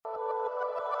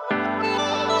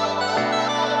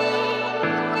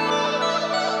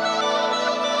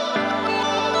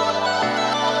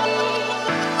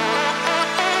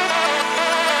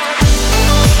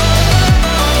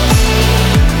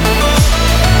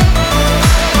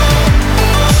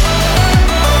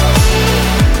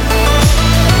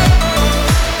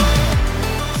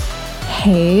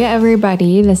Hey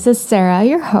everybody, this is Sarah,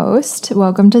 your host.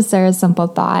 Welcome to Sarah's Simple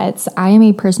Thoughts. I am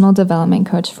a personal development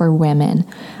coach for women.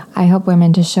 I help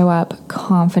women to show up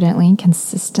confidently,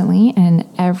 consistently in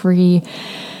every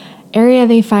area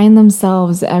they find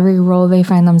themselves, every role they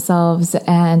find themselves,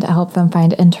 and help them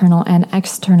find internal and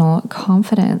external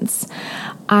confidence.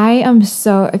 I am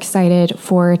so excited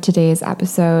for today's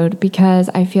episode because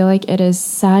I feel like it is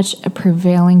such a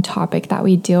prevailing topic that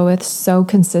we deal with so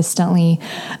consistently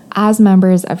as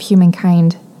members of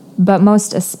humankind, but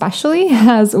most especially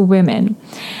as women.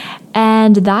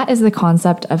 And that is the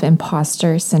concept of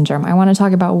imposter syndrome. I want to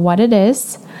talk about what it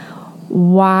is,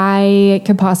 why it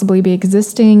could possibly be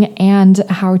existing, and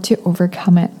how to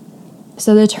overcome it.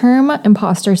 So the term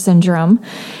imposter syndrome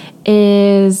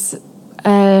is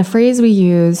a phrase we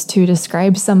use to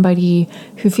describe somebody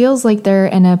who feels like they're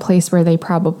in a place where they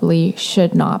probably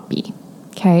should not be.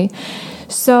 Okay.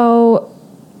 So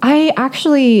I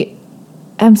actually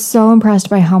am so impressed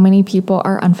by how many people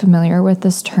are unfamiliar with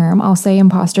this term. I'll say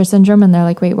imposter syndrome and they're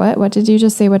like, wait, what? What did you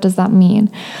just say? What does that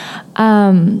mean?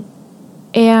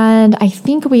 And I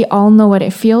think we all know what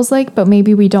it feels like, but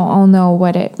maybe we don't all know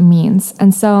what it means.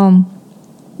 And so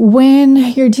when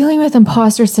you're dealing with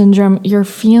imposter syndrome, you're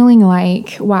feeling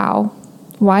like, wow,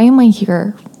 why am I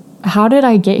here? How did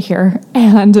I get here?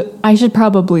 And I should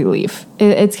probably leave.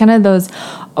 It's kind of those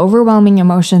overwhelming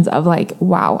emotions of like,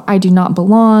 wow, I do not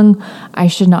belong. I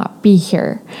should not be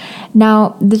here.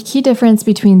 Now, the key difference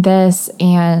between this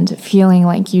and feeling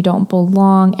like you don't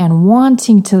belong and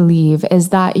wanting to leave is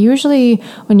that usually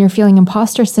when you're feeling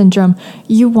imposter syndrome,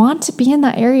 you want to be in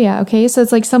that area, okay? So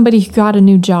it's like somebody who got a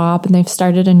new job and they've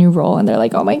started a new role and they're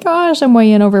like, oh my gosh, I'm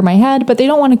way in over my head, but they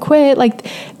don't want to quit. Like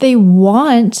they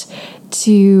want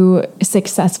to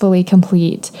successfully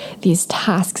complete these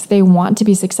tasks. They want to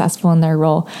be successful in their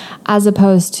role, as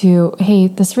opposed to, hey,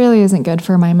 this really isn't good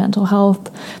for my mental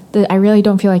health. I really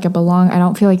don't feel like I belong. I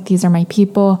don't feel like these are my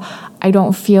people. I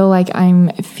don't feel like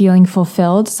I'm feeling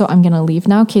fulfilled, so I'm going to leave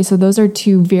now. Okay, so those are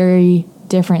two very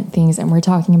different things, and we're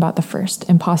talking about the first,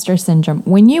 imposter syndrome.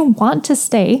 When you want to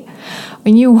stay,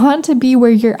 when you want to be where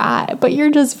you're at, but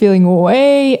you're just feeling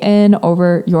way in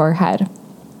over your head.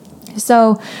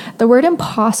 So the word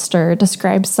imposter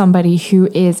describes somebody who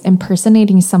is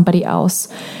impersonating somebody else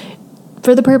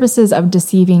for the purposes of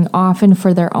deceiving, often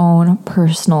for their own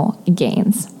personal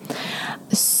gains.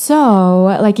 So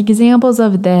like examples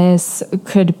of this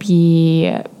could be,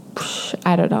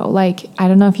 I don't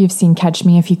know if you've seen Catch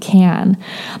Me If You Can,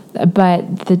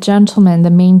 but the gentleman, the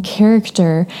main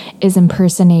character, is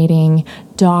impersonating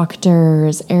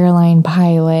doctors, airline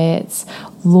pilots,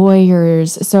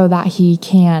 lawyers, so that he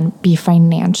can be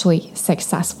financially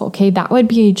successful. Okay, that would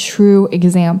be a true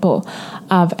example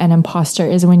of an imposter,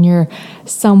 is when you're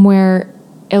somewhere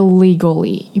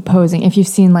illegally posing. If you've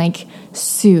seen like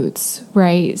Suits,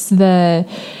 right? So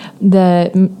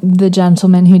the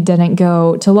gentleman who didn't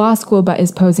go to law school but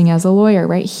is posing as a lawyer,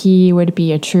 right? He would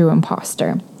be a true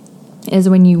imposter. Is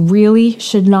when you really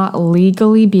should not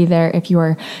legally be there, if you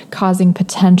are causing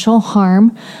potential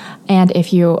harm and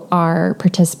if you are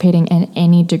participating in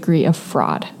any degree of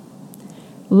fraud.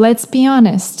 Let's be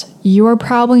honest, you are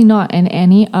probably not in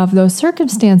any of those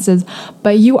circumstances,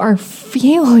 but you are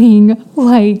feeling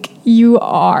like you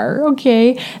are,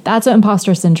 okay? That's what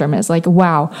imposter syndrome is. Like,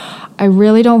 wow, I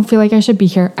really don't feel like I should be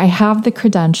here. I have the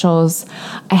credentials.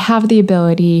 I have the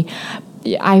ability.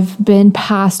 I've been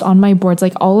passed on my boards,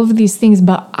 like all of these things,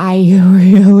 but I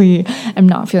really am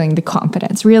not feeling the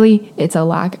confidence. Really, it's a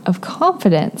lack of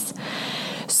confidence.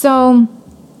 So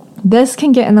this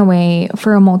can get in the way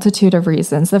for a multitude of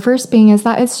reasons. The first being is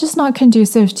that it's just not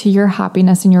conducive to your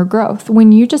happiness and your growth.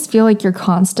 When you just feel like you're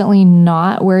constantly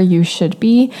not where you should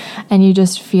be, and you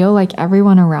just feel like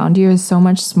everyone around you is so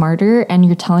much smarter, and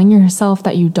you're telling yourself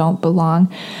that you don't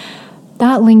belong,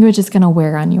 that language is going to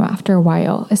wear on you after a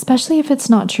while, especially if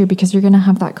it's not true, because you're going to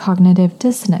have that cognitive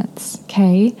dissonance,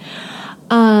 okay?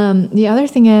 The other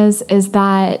thing is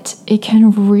that it can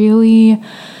really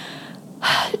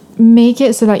make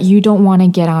it so that you don't want to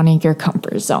get out of your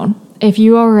comfort zone. If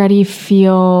you already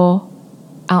feel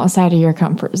outside of your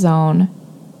comfort zone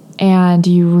and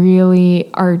you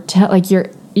really are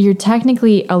you're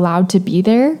technically allowed to be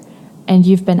there, and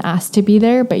you've been asked to be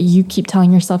there, but you keep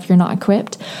telling yourself you're not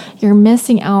equipped, you're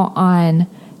missing out on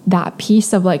that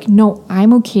piece of like, no,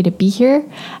 I'm okay to be here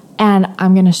and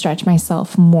I'm going to stretch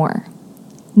myself more.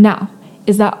 Now,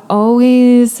 is that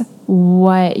always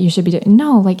what you should be doing?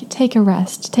 No, like take a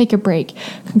rest, take a break,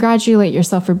 congratulate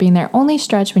yourself for being there. Only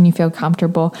stretch when you feel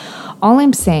comfortable. All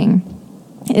I'm saying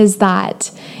is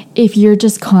that if you're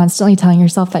just constantly telling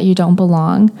yourself that you don't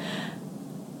belong,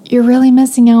 you're really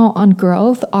missing out on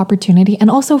growth, opportunity, and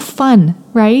also fun,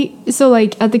 right? So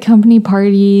like at the company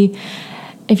party,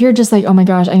 if you're just like, oh my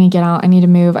gosh, I need to get out, I need to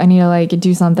move, I need to like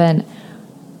do something,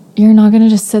 you're not going to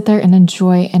just sit there and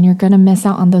enjoy, and you're going to miss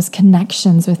out on those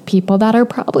connections with people that are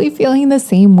probably feeling the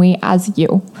same way as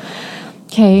you.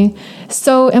 Okay,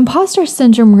 so imposter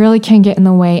syndrome really can get in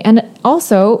the way. And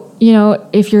also, you know,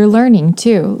 if you're learning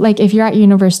too, like if you're at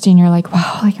university and you're like,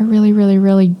 wow, like I really, really,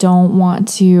 really don't want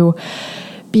to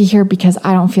be here because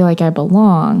I don't feel like I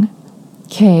belong.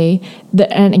 Okay,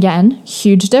 and again,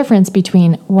 huge difference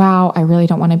between, wow, I really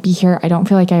don't want to be here, I don't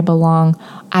feel like I belong,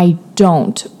 I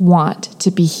don't want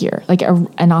to be here. Like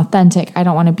an authentic, I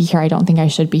don't want to be here, I don't think I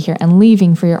should be here, and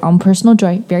leaving for your own personal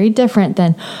joy. Very different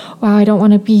than, wow, I don't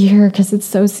want to be here because it's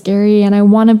so scary and I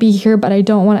want to be here, but I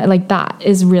don't want to, like that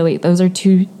is really, those are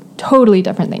two totally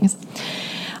different things.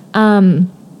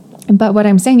 But what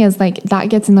I'm saying is like that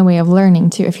gets in the way of learning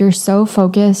too. If you're so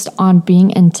focused on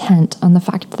being intent on the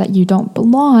fact that you don't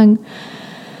belong,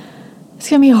 it's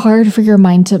going to be hard for your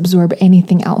mind to absorb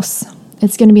anything else.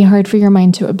 It's going to be hard for your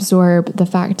mind to absorb the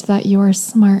fact that you are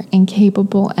smart and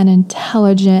capable and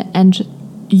intelligent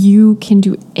and you can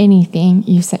do anything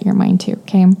you set your mind to,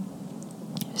 okay?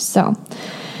 So,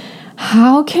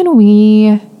 how can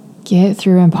we get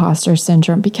through imposter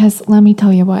syndrome? Because let me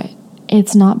tell you what,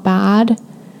 it's not bad.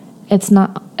 It's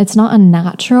not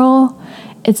unnatural.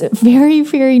 It's a very,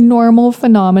 very normal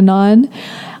phenomenon,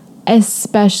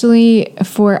 especially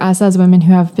for us as women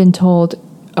who have been told,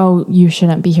 oh, you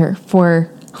shouldn't be here for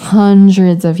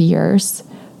hundreds of years,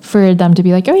 for them to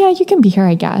be like, oh yeah, you can be here,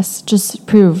 I guess. Just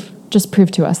prove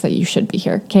to us that you should be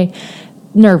here. Okay.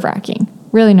 Nerve-wracking,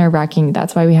 really nerve-wracking.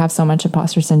 That's why we have so much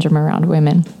imposter syndrome around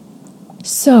women.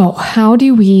 So how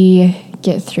do we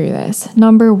get through this?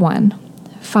 Number one,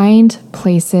 find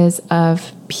places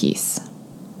of peace.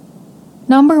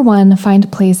 Number one,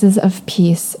 find places of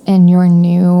peace in your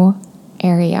new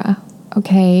area.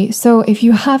 Okay, so if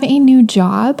you have a new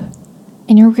job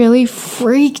and you're really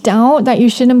freaked out that you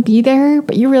shouldn't be there,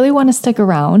 but you really want to stick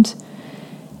around,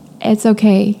 it's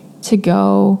okay to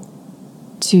go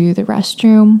to the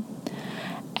restroom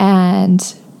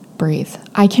and breathe.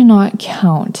 I cannot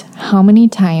count how many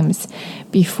times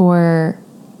before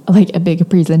like a big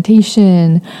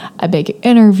presentation, a big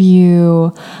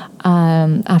interview,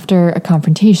 after a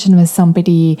confrontation with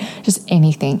somebody, just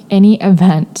anything, any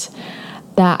event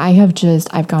that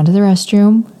I've gone to the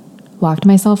restroom, locked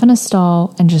myself in a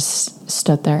stall and just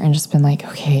stood there and just been like,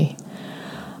 okay,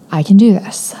 I can do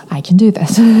this.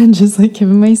 And just like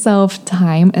giving myself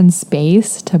time and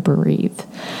space to breathe,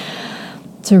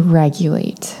 to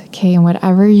regulate. Okay. And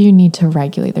whatever you need to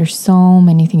regulate, there's so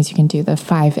many things you can do. The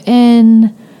 5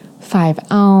 in, 5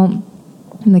 out,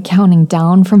 and the counting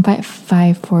down from 5,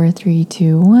 4, 3,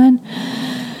 2, 1.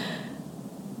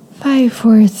 5,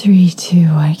 4, 3, 2,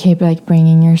 1. Okay, but like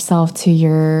bringing yourself to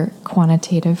your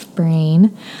quantitative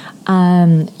brain.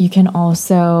 You can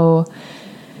also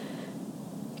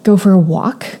go for a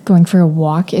walk. Going for a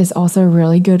walk is also a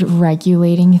really good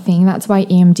regulating thing. That's why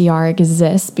EMDR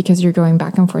exists, because you're going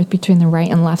back and forth between the right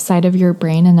and left side of your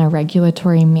brain in a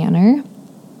regulatory manner.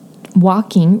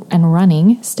 Walking and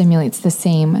running stimulates the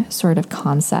same sort of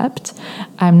concept.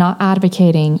 I'm not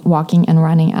advocating walking and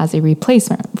running as a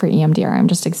replacement for EMDR. I'm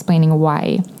just explaining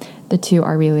why the two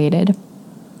are related.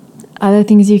 Other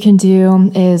things you can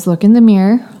do is look in the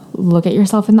mirror, look at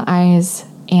yourself in the eyes,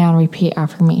 and repeat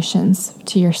affirmations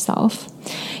to yourself.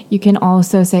 You can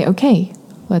also say, okay,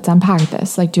 let's unpack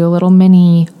this. Like do a little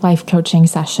mini life coaching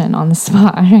session on the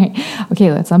spot, right?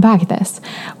 Okay, let's unpack this.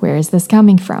 Where is this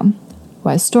coming from?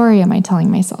 What story am I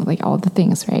telling myself? Like all the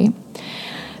things, right?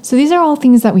 So these are all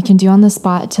things that we can do on the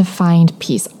spot to find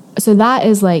peace. So that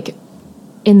is like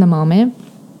in the moment.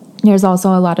 There's also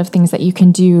a lot of things that you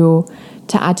can do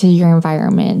to add to your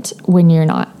environment when you're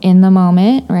not in the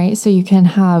moment, right? So you can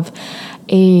have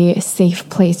a safe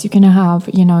place. You can have,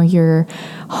 your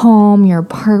home, your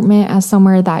apartment as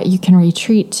somewhere that you can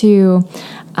retreat to.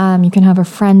 You can have a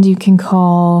friend you can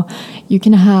call. You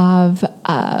can have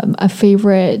a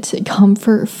favorite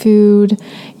comfort food.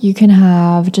 You can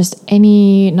have just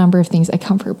any number of things, a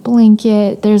comfort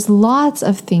blanket. There's lots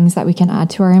of things that we can add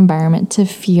to our environment to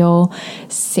feel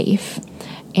safe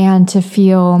and to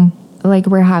feel like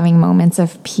we're having moments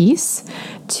of peace,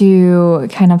 to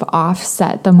kind of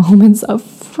offset the moments of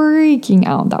freaking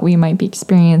out that we might be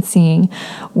experiencing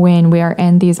when we are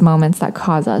in these moments that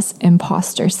cause us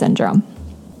imposter syndrome.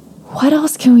 What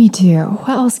else can we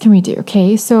do?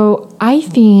 Okay, so I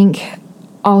think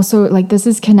also, like, this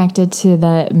is connected to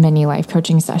the mini life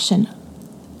coaching session.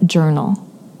 Journal.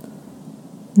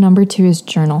 Number 2 is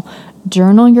journal.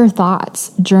 Journal your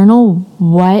thoughts. Journal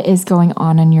what is going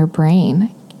on in your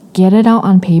brain. Get it out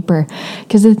on paper.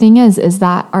 Because the thing is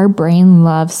that our brain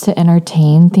loves to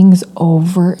entertain things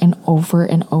over and over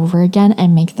and over again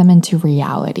and make them into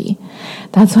reality.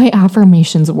 That's why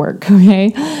affirmations work,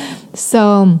 okay?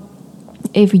 So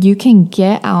if you can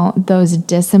get out those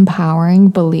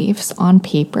disempowering beliefs on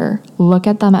paper, look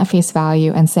at them at face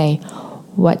value and say,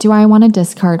 what do I want to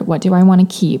discard? What do I want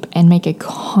to keep? And make a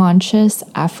conscious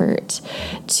effort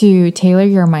to tailor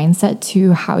your mindset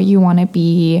to how you want to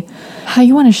be, how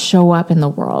you want to show up in the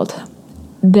world.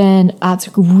 Then that's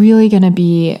really going to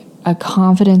be a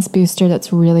confidence booster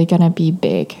that's really going to be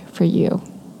big for you.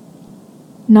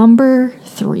 Number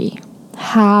 3,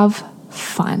 have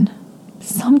fun.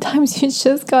 Sometimes you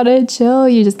just gotta chill.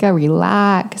 You just gotta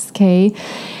relax, okay?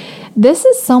 This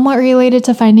is somewhat related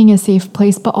to finding a safe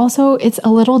place, but also it's a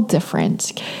little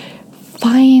different.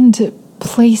 Find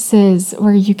places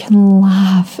where you can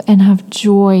laugh and have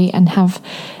joy and have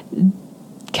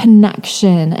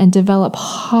connection and develop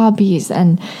hobbies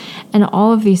and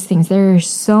all of these things. There are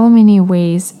so many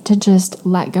ways to just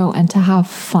let go and to have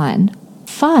fun.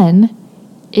 Fun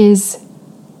is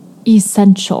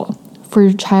essential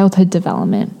for childhood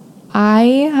development.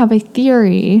 I have a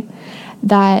theory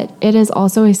that it is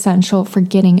also essential for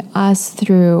getting us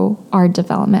through our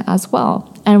development as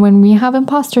well. And when we have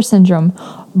imposter syndrome,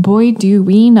 boy, do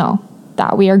we know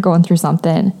that we are going through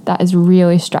something that is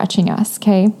really stretching us,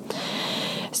 okay?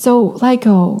 So let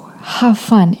go, have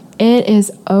fun. It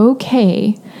is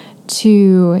okay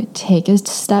to take a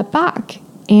step back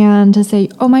and to say,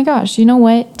 oh my gosh, you know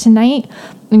what? Tonight,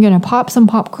 I'm going to pop some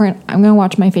popcorn. I'm going to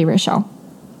watch my favorite show.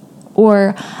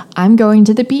 Or I'm going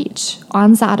to the beach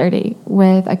on Saturday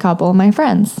with a couple of my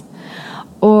friends.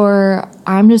 Or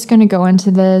I'm just going to go into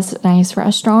this nice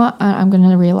restaurant and I'm going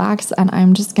to relax and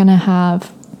I'm just going to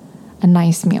have a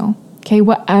nice meal. Okay,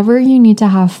 whatever you need to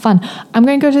have fun. I'm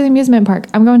going to go to the amusement park.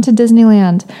 I'm going to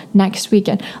Disneyland next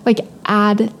weekend. Like,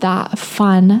 add that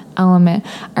fun element.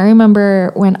 I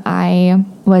remember when I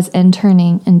was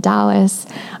interning in Dallas,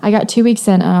 I got 2 weeks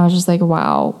in and I was just like,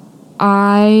 wow,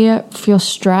 I feel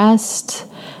stressed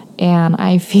and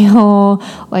I feel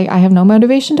like I have no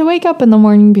motivation to wake up in the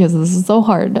morning because this is so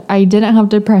hard. I didn't have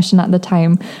depression at the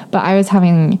time, but I was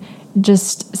having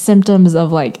just symptoms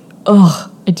of like,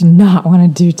 ugh, I do not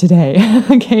want to do today.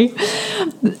 Okay.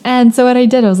 And so what I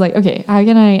did, I was like, okay, how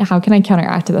can I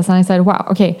counteract to this? And I said, wow,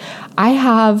 okay, I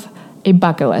have a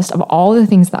bucket list of all the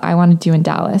things that I want to do in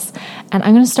Dallas. And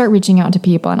I'm going to start reaching out to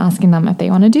people and asking them if they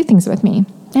want to do things with me.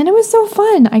 And it was so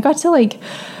fun. I got to like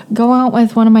go out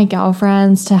with one of my gal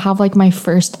friends to have like my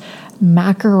first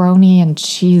macaroni and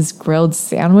cheese grilled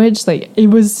sandwich. Like, it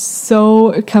was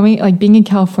so coming, like being a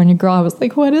California girl, I was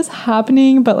like, what is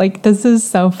happening? But like, this is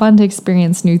so fun to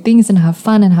experience new things and have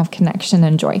fun and have connection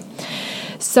and joy.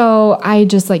 So I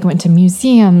just like went to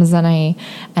museums and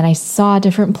I saw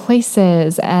different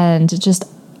places and just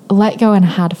let go and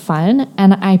had fun.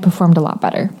 And I performed a lot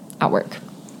better at work.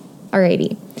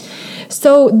 Alrighty.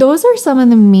 So those are some of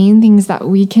the main things that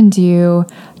we can do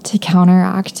to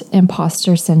counteract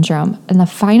imposter syndrome. And the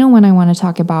final one I want to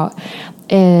talk about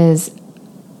is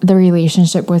the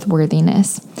relationship with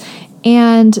worthiness.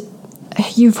 And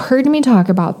you've heard me talk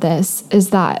about this, is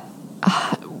that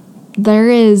there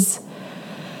is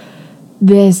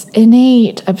this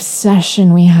innate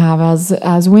obsession we have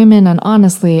as women and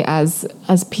honestly as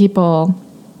people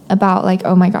about like,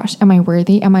 oh my gosh, am I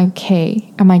worthy? Am I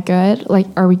okay? Am I good? Like,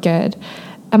 are we good?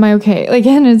 Am I okay? Like,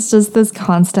 and it's just this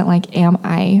constant, like, am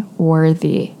I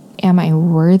worthy? Am I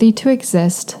worthy to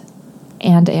exist?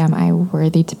 And am I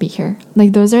worthy to be here?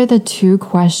 Like, those are the two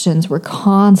questions we're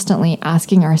constantly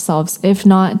asking ourselves, if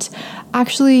not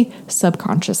actually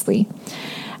subconsciously.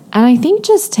 And I think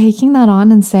just taking that on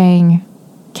and saying,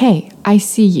 okay, I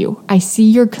see you. I see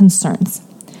your concerns.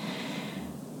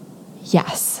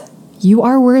 Yes, you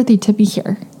are worthy to be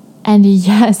here. And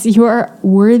yes, you are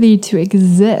worthy to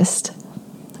exist.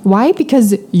 Why?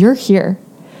 Because you're here.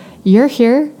 You're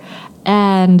here,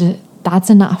 and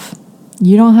that's enough.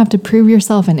 You don't have to prove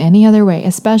yourself in any other way,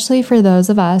 especially for those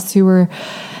of us who were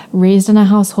raised in a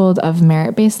household of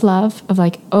merit-based love, of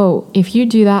like, oh, if you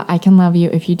do that, I can love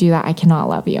you. If you do that, I cannot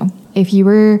love you. If you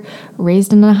were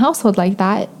raised in a household like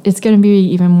that, it's going to be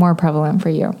even more prevalent for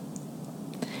you.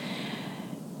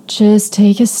 Just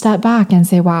take a step back and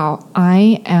say, wow,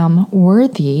 I am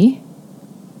worthy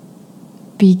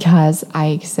because I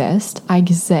exist. I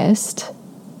exist.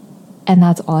 And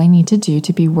that's all I need to do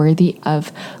to be worthy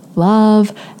of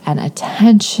love and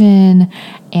attention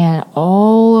and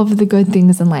all of the good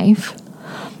things in life.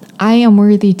 I am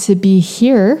worthy to be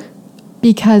here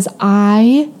because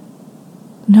I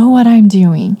know what I'm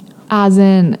doing. As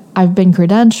in, I've been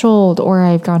credentialed, or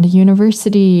I've gone to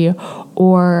university,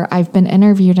 or I've been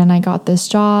interviewed and I got this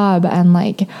job, and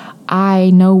like, I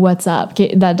know what's up.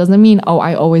 Okay, that doesn't mean, oh,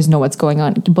 I always know what's going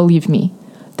on. Believe me,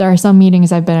 there are some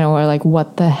meetings I've been in where like,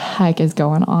 what the heck is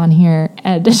going on here?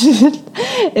 And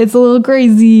it's a little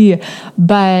crazy,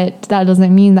 but that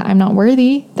doesn't mean that I'm not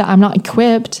worthy, that I'm not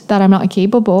equipped, that I'm not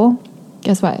capable.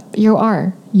 Guess what? You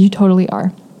are. You totally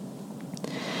are.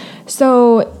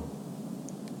 So,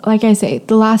 like I say,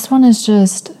 the last one is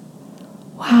just,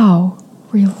 wow,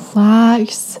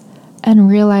 relax and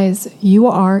realize you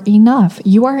are enough.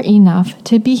 You are enough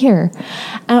to be here.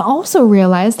 And also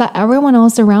realize that everyone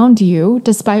else around you,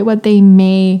 despite what they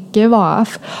may give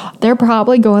off, they're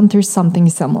probably going through something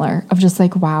similar of just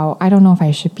like, wow, I don't know if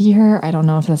I should be here. I don't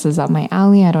know if this is up my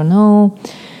alley. I don't know.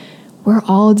 We're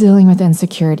all dealing with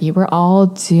insecurity. We're all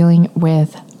dealing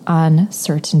with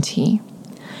uncertainty.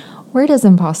 Where does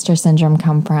imposter syndrome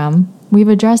come from? We've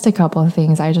addressed a couple of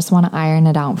things. I just want to iron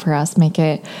it out for us, make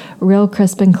it real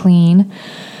crisp and clean.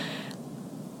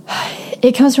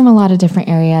 It comes from a lot of different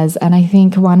areas, and I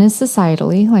think one is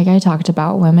societally, like I talked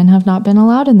about. Women have not been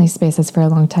allowed in these spaces for a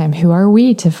long time. Who are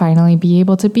we to finally be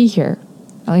able to be here?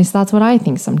 At least that's what I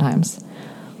think sometimes.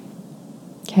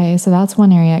 Okay, so that's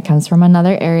one area it comes from.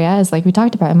 Another area is, like we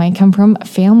talked about, it might come from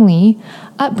family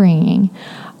upbringing.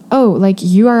 Oh, like,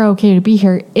 you are okay to be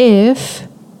here if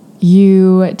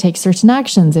you take certain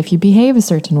actions, if you behave a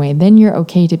certain way, then you're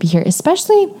okay to be here.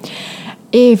 Especially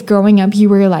if growing up you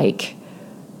were like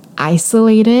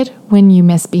isolated when you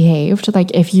misbehaved.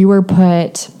 Like if you were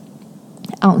put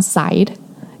outside,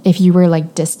 if you were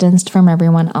like distanced from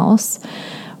everyone else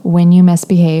when you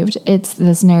misbehaved, it's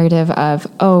this narrative of,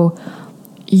 oh,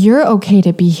 you're okay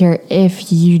to be here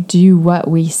if you do what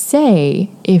we say.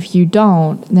 If you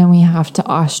don't, then we have to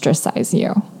ostracize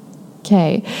you.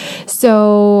 Okay,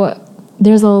 so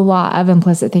there's a lot of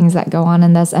implicit things that go on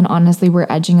in this, and honestly, we're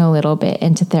edging a little bit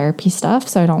into therapy stuff,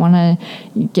 so I don't want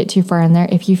to get too far in there.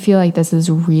 If you feel like this is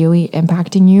really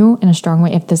impacting you in a strong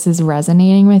way, if this is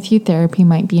resonating with you, therapy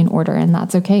might be in order, and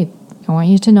that's okay. I want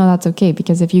you to know that's okay,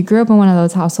 because if you grew up in one of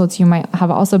those households, you might have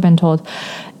also been told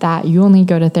that you only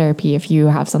go to therapy if you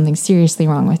have something seriously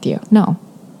wrong with you. No,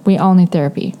 we all need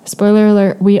therapy. Spoiler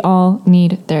alert, we all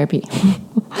need therapy.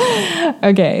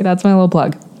 Okay, that's my little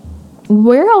plug.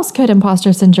 Where else could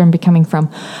imposter syndrome be coming from?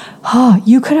 Oh,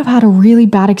 you could have had a really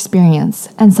bad experience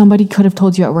and somebody could have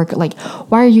told you at work, like,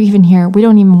 why are you even here? We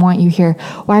don't even want you here.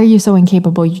 Why are you so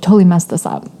incapable? You totally messed this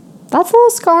up. That's a little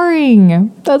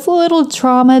scarring. That's a little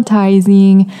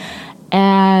traumatizing.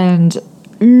 And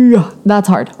that's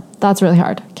hard. That's really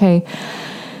hard. Okay.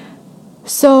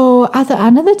 So at the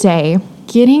end of the day,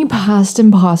 getting past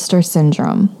imposter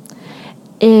syndrome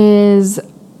is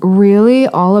really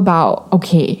all about,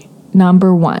 okay,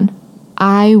 number one,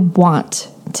 I want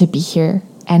to be here,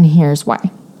 and here's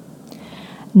why.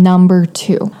 Number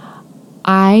two,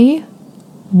 I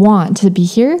want to be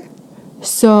here,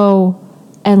 so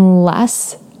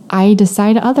unless I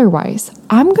decide otherwise,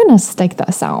 I'm going to stick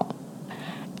this out.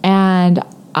 And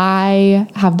I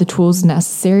have the tools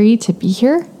necessary to be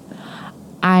here.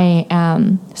 I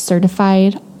am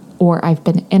certified, or I've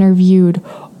been interviewed,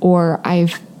 or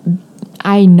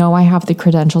I know I have the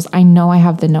credentials. I know I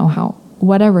have the know-how,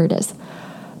 whatever it is.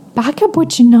 Back up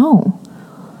what you know.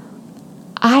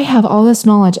 I have all this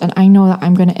knowledge, and I know that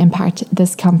I'm going to impact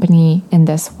this company in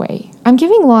this way. I'm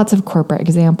giving lots of corporate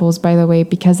examples, by the way,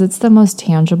 because it's the most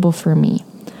tangible for me.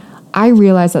 I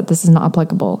realize that this is not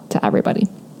applicable to everybody.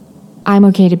 I'm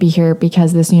okay to be here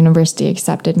because this university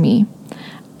accepted me.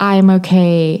 I'm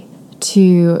okay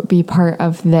to be part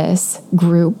of this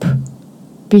group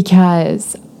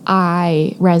because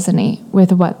I resonate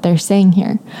with what they're saying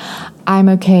here. I'm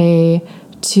okay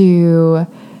to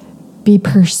be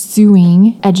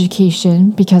pursuing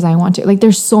education because I want to. Like,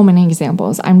 there's so many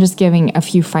examples. I'm just giving a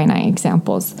few finite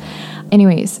examples.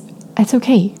 Anyways, it's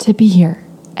okay to be here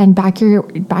and back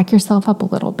yourself up a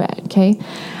little bit, okay?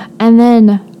 And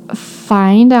then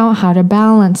find out how to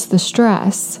balance the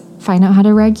stress. Find out how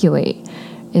to regulate.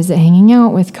 Is it hanging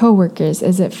out with coworkers?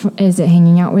 Is it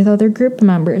hanging out with other group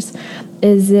members?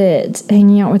 Is it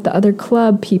hanging out with the other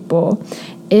club people?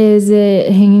 Is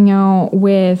it hanging out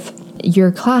with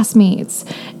your classmates?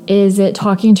 Is it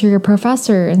talking to your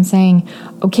professor and saying,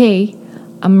 okay,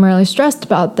 I'm really stressed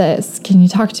about this. Can you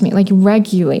talk to me? Like,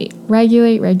 regulate,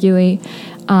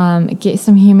 get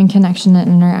some human connection and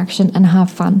interaction, and have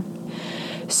fun.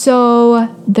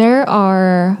 So there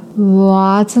are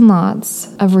lots and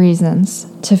lots of reasons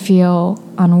to feel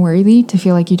unworthy, to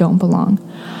feel like you don't belong.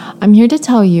 I'm here to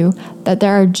tell you that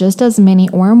there are just as many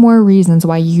or more reasons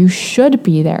why you should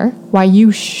be there, why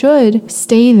you should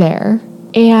stay there.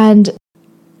 And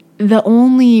the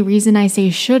only reason I say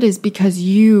should is because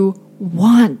you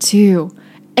want to.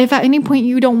 If at any point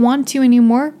you don't want to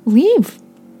anymore, leave.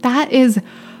 That is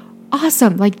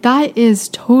awesome. Like, that is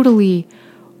totally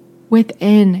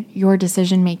within your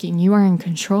decision making. You are in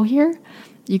control here.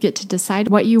 You get to decide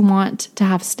what you want to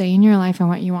have stay in your life and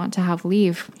what you want to have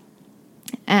leave.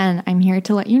 And I'm here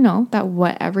to let you know that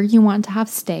whatever you want to have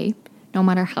stay, no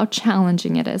matter how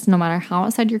challenging it is, no matter how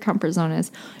outside your comfort zone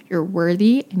is, you're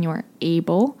worthy and you are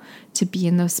able to be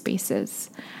in those spaces.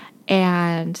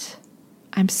 And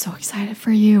I'm so excited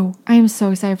for you. I am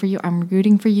so excited for you. I'm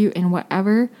rooting for you in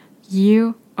whatever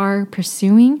you are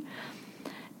pursuing,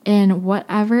 in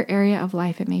whatever area of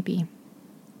life it may be.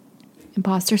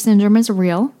 Imposter syndrome is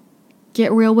real.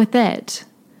 Get real with it.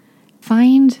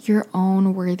 Find your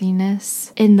own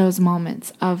worthiness in those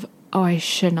moments of, oh, I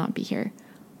should not be here.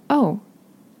 Oh,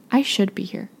 I should be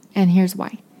here. And here's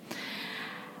why.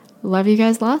 Love you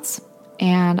guys lots,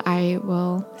 and I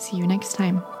will see you next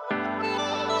time.